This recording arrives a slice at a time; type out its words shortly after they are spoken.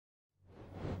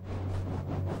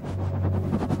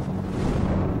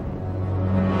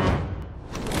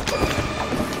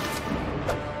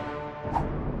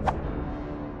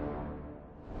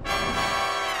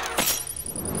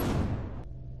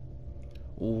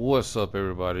What's up,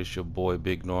 everybody? It's your boy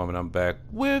Big Norm, and I'm back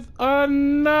with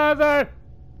another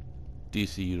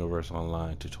DC Universe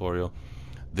Online tutorial.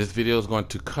 This video is going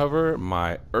to cover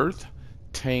my Earth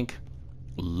Tank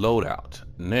loadout.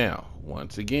 Now,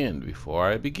 once again, before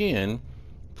I begin,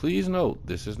 please note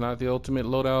this is not the ultimate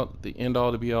loadout, the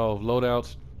end-all to be-all of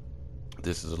loadouts.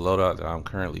 This is a loadout that I'm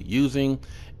currently using,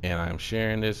 and I'm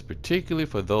sharing this particularly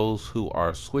for those who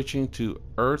are switching to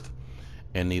Earth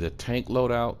and need a tank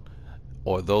loadout,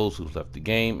 or those who've left the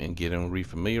game and getting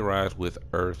refamiliarized with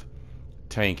Earth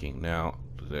tanking. Now,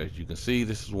 as you can see,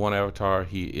 this is one avatar.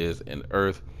 He is an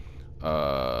Earth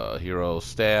hero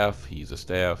staff. He's a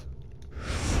staff,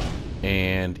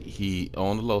 and he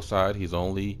on the low side, he's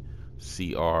only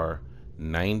CR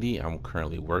 90. I'm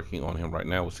currently working on him right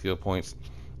now with skill points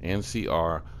and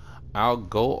CR. I'll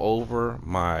go over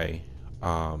my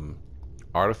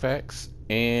artifacts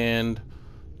and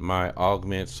my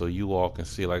augments so you all can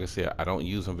see. Like I said, I don't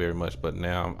use them very much, but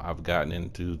now I've gotten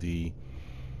into the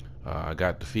I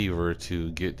got the fever to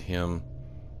get him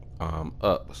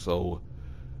up. So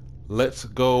let's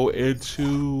go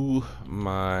into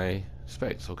my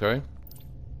specs. Okay,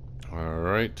 all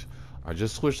right, I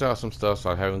just switched out some stuff,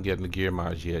 so I haven't gotten the gear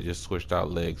mods yet. Just switched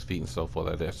out legs, feet, and so forth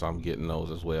like that, so I'm getting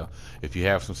those as well. If you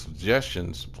have some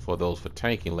suggestions for those for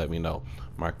tanking, let me know.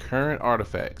 My current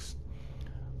artifacts: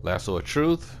 Lasso of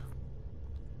Truth,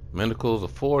 Manacles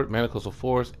of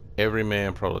Force,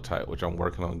 Everyman Prototype, which I'm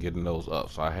working on getting those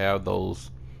up. So I have those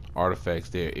artifacts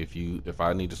there. If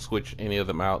I need to switch any of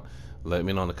them out, let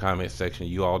me know in the comment section.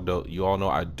 You all know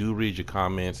I do read your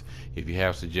comments. If you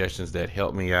have suggestions that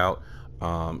help me out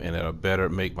and that'll better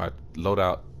make my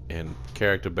loadout and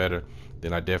character better,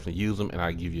 then I definitely use them and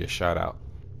I give you a shout out.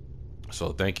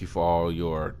 So thank you for all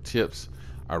your tips.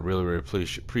 I really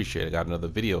appreciate it. I got another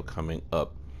video coming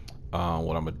up.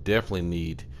 What I'm gonna definitely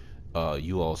need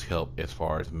you all's help as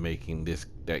far as making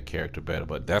that character better,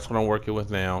 but that's what I'm working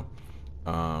with now.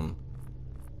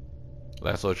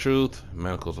 Lasso of Truth,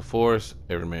 Manacles of Force,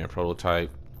 Everyman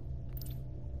Prototype.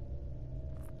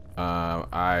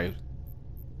 Why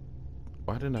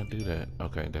didn't I do that?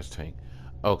 Okay, that's tank.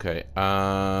 Okay,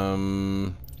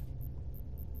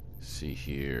 see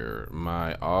here,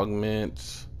 my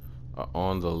augments are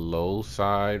on the low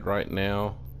side right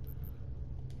now.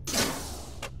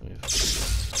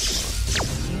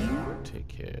 Take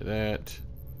care of that.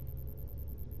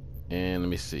 And let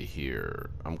me see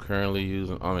here. I'm currently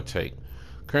using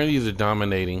currently using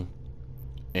dominating,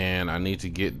 and I need to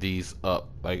get these up.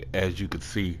 Like, as you can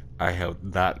see, I have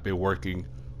not been working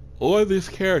on this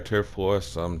character for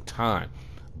some time,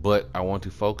 but I want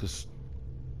to focus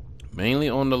mainly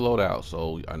on the loadout.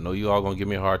 So I know you all gonna give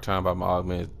me a hard time about my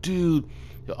augments. Dude,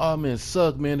 your augments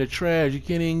suck, man. They're trash. You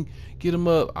can't even get them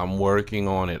up. I'm working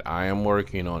on it. I am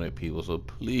working on it, people. So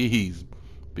please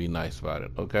be nice about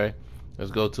it, okay? Let's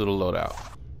go to the loadout.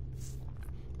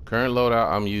 Current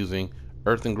loadout, I'm using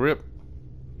Earthen Grip,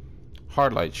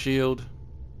 Hardlight Shield,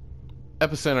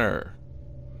 Epicenter,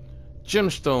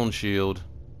 Gemstone Shield,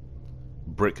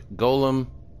 Brick Golem,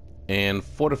 and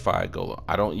Fortified Golem.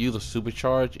 I don't use a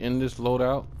supercharge in this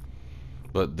loadout,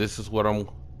 but this is what I'm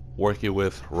working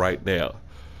with right now.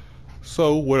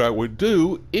 So what I would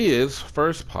do is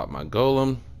first pop my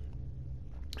Golem,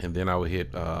 and then I would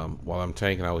hit, while I'm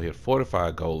tanking, I would hit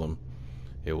Fortified Golem.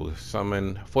 It will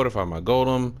fortify my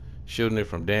Golem, shielding it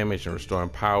from damage and restoring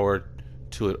power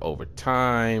to it over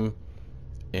time.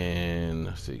 And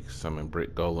let's see, summon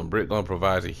Brick Golem. Brick Golem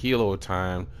provides a heal over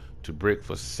time to Brick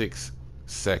for 6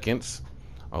 seconds.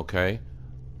 Okay.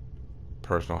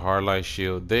 Personal Hardlight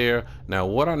Shield there. Now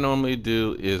what I normally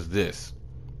do is this.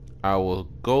 I will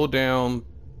go down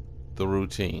the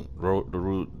routine,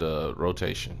 the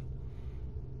rotation.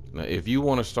 Now, if you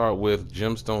want to start with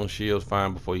Gemstone Shield,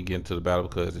 fine, before you get into the battle,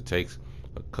 because it takes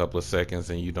a couple of seconds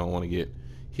and you don't want to get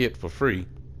hit for free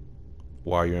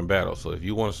while you're in battle. So if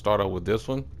you want to start out with this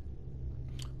one,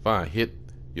 fine, hit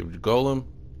your Golem,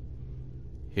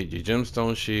 hit your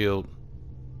Gemstone Shield,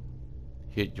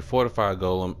 hit your Fortified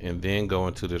Golem, and then go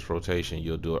into this rotation.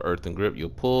 You'll do an Earthen Grip, you'll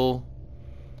pull,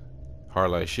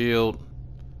 Hardlight Shield,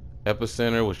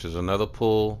 Epicenter, which is another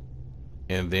pull,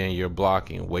 and then you're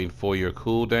blocking, waiting for your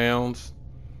cooldowns.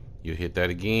 You hit that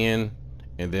again,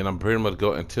 and then I'm pretty much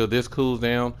go until this cools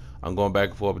down. I'm going back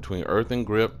and forth between Earthen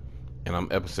Grip and I'm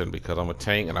Epicenter because I'm a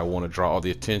tank and I want to draw all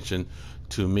the attention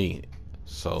to me.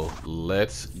 So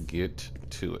let's get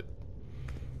to it.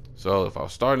 So if I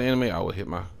was starting an enemy, I would hit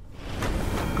my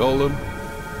Golem,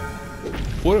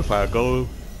 Fortified Golem,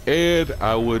 and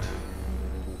I would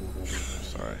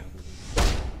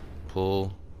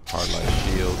pull, Hardlight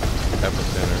Shield,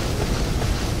 Epicenter,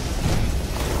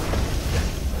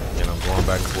 and I'm going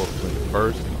back and forth between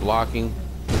first blocking,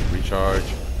 recharge,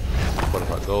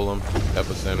 fortified golem,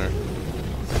 epicenter,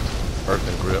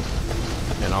 earthen grip.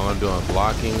 And all I'm doing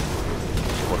blocking,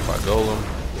 fortified golem,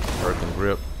 earthen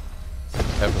grip,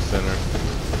 epicenter,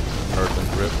 earthen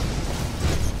grip,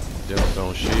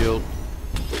 gemstone shield.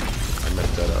 I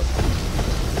messed that up.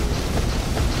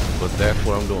 But that's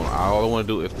what I'm doing. All I want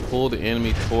to do is pull the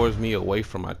enemy towards me away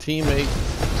from my teammates.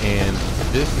 And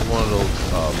this is one of those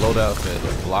loadouts that is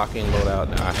a blocking loadout.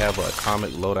 Now I have an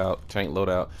atomic loadout, tank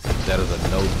loadout. That is a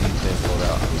no defense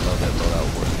loadout. I love that loadout,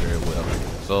 works very well.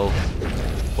 So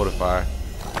fortify,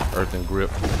 earthen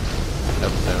grip,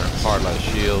 epicenter, hardlight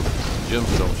shield,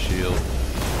 gemstone shield,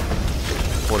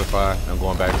 fortify. I'm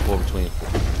going back and forth between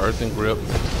earthen grip and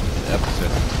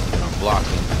epicenter. And I'm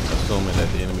blocking, assuming that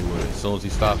the enemy will. As soon as he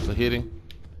stops the hitting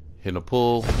a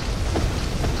pull.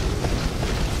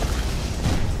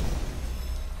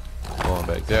 Going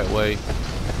back that way.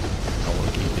 I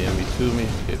want to keep the enemy to me.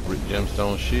 Hit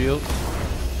gemstone shield.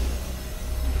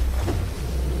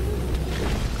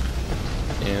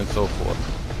 And so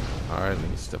forth. Alright, let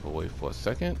me step away for a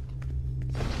second.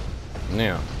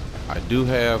 Now, I do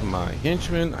have my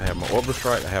henchman, I have my orbital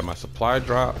strike, I have my supply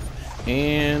drop,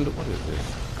 and what is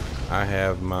this? I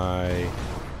have my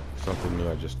something new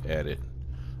I just added.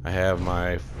 I have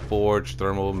my forged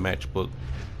thermal matchbook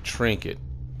trinket.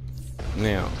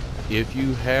 Now, if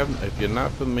you're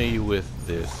not familiar with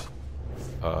this,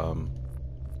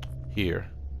 here,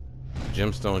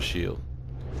 gemstone shield.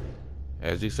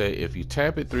 As you say, if you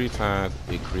tap it 3 times,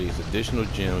 it creates additional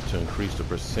gems to increase the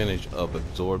percentage of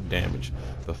absorbed damage.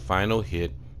 The final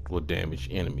hit will damage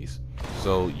enemies.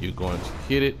 So you're going to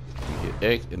hit it, hit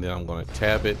X, and then I'm going to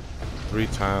tap it 3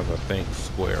 times, I think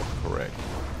square, correct.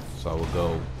 So I will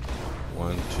go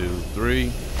 1, 2,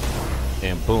 3,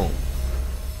 and boom.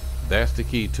 That's the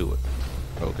key to it,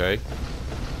 okay?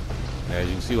 As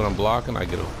you can see when I'm blocking, I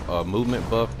get a movement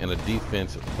buff and a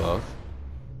defense buff.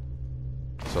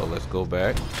 So let's go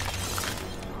back. So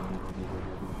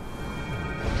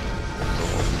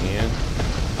once again,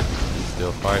 he's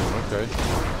still fighting, okay.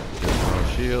 Just on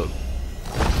shield.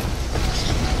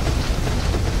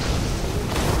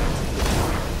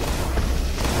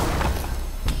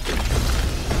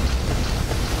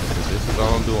 This is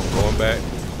all I'm doing, going back,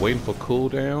 waiting for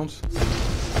cooldowns.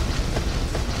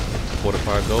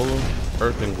 Fortified golem,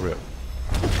 earthen grip,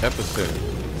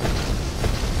 epicenter.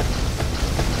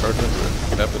 Earthen grip,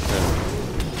 epicenter,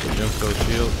 gemstone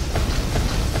shield,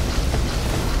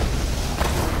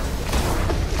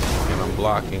 and I'm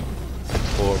blocking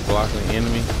for blocking the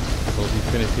enemy. So if he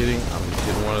finishes hitting, I'm just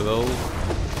hitting one of those.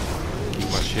 Keep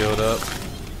my shield up,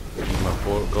 keep my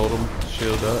golem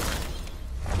shield up.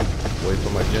 Wait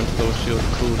for my gemstone shield to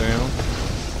cool down.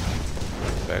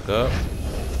 Back up.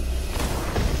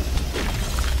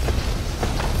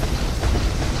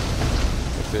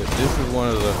 That's it. This is one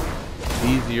of the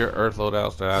easier earth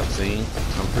loadouts that I've seen.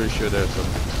 I'm pretty sure there's some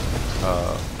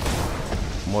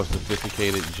more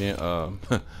sophisticated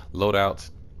loadouts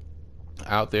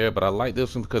out there, but I like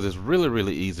this one because it's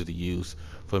really easy to use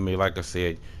for me. Like I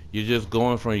said, you're just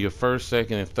going from your first,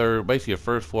 second, and third, basically your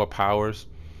first 4 powers,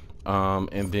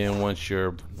 and then once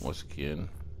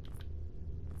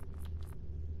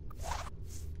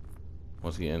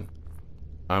again,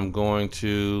 I'm going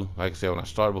to, like I said, when I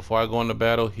start, before I go into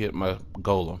battle, hit my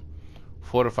golem.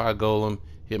 Fortified golem,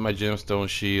 hit my gemstone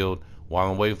shield. While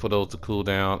I'm waiting for those to cool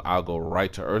down, I'll go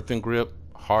right to earthen grip,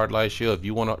 hard light shield. If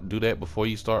you want to do that before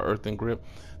you start earthen grip,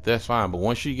 that's fine. But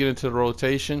once you get into the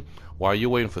rotation, while you're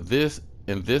waiting for this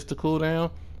and this to cool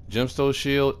down, gemstone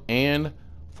shield and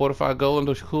fortified golem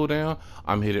to cool down,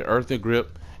 I'm hitting earthen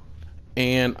grip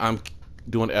and I'm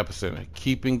doing epicenter,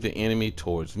 keeping the enemy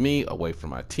towards me, away from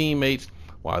my teammates,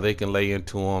 while they can lay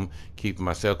into them, keeping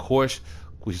myself. Of course,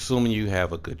 assuming you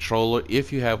have a good troller,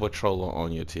 if you have a troller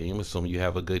on your team, assuming you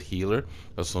have a good healer,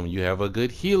 assuming you have a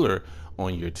good healer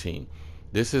on your team.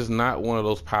 This is not one of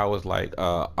those powers like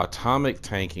atomic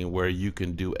tanking where you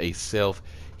can do a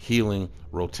self-healing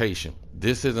rotation.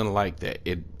 This isn't like that.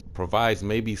 It provides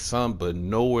maybe some, but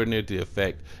nowhere near the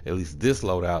effect, at least this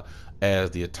loadout, as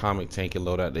the atomic tanking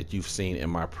loadout that you've seen in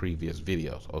my previous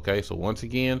videos. Okay, so once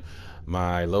again,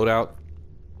 my loadout: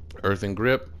 earthen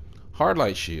grip, hard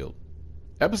light shield,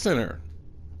 epicenter,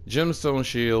 gemstone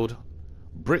shield,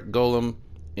 brick golem,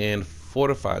 and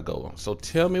fortified golem. So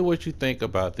tell me what you think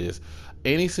about this.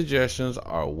 Any suggestions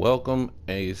are welcome.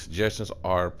 Any suggestions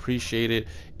are appreciated.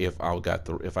 If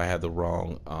I had the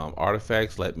wrong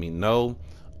artifacts, let me know.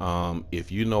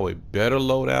 If you know a better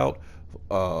loadout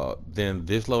than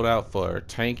this loadout for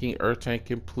tanking, earth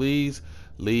tanking, please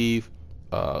leave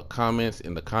comments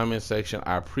in the comment section.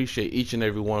 I appreciate each and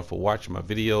every one for watching my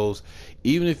videos.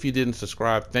 Even if you didn't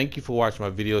subscribe, thank you for watching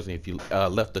my videos. And if you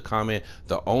left a comment,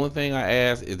 the only thing I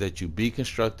ask is that you be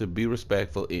constructive, be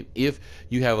respectful, and if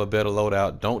you have a better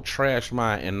loadout, don't trash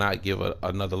mine and not give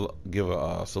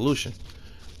a solution.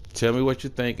 Tell me what you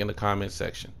think in the comment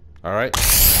section. All right,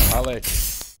 I'll let you.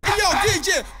 Yo,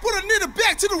 DJ, put a nigga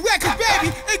back to the record,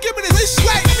 baby, and give me this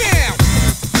right now.